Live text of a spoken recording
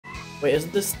Wait,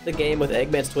 isn't this the game with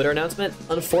Eggman's Twitter announcement?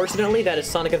 Unfortunately, that is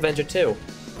Sonic Adventure 2.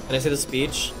 Can I say the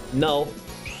speech? No.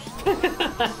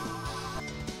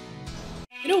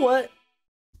 You know what?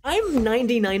 I'm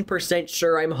 99%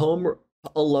 sure I'm home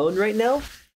alone right now.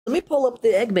 Let me pull up the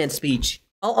Eggman speech.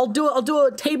 I'll do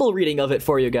a table reading of it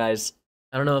for you guys.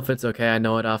 I don't know if it's okay. I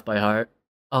know it off by heart.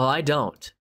 Oh, I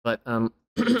don't. But I've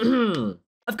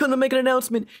come to make an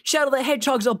announcement. Shadow the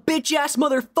Hedgehog's a bitch-ass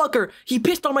motherfucker. He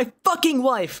pissed on my fucking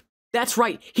wife. That's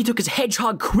right. He took his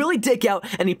hedgehog quilly dick out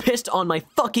and he pissed on my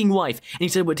fucking wife. And he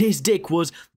said what his dick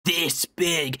was this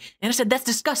big. And I said that's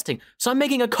disgusting. So I'm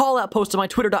making a call-out post on my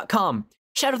twitter.com.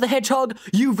 Shadow the Hedgehog,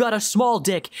 you've got a small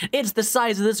dick. It's the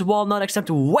size of this walnut, except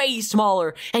way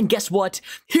smaller. And guess what?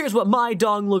 Here's what my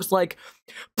dong looks like.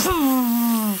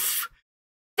 Poof.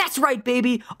 That's right,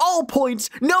 baby. All points,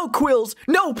 no quills,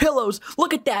 no pillows.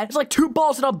 Look at that. It's like 2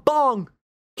 balls in a bong.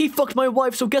 He fucked my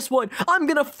wife, so guess what? I'm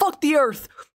gonna fuck the earth.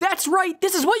 That's right.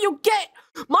 This is what you get.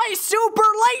 My super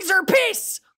laser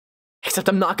piss. Except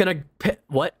I'm not gonna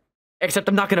what? Except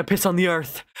I'm not gonna piss on the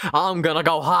earth. I'm gonna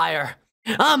go higher.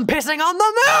 I'm pissing on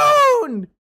the moon!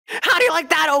 How do you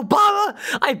like that, Obama?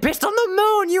 I pissed on the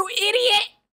moon, you idiot!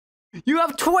 You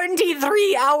have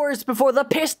 23 hours before the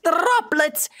piss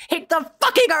droplets hit the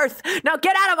fucking earth! Now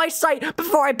get out of my sight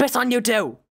before I piss on you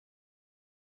too!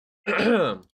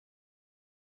 You're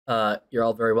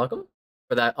all very welcome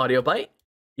for that audio bite.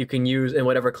 You can use in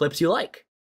whatever clips you like.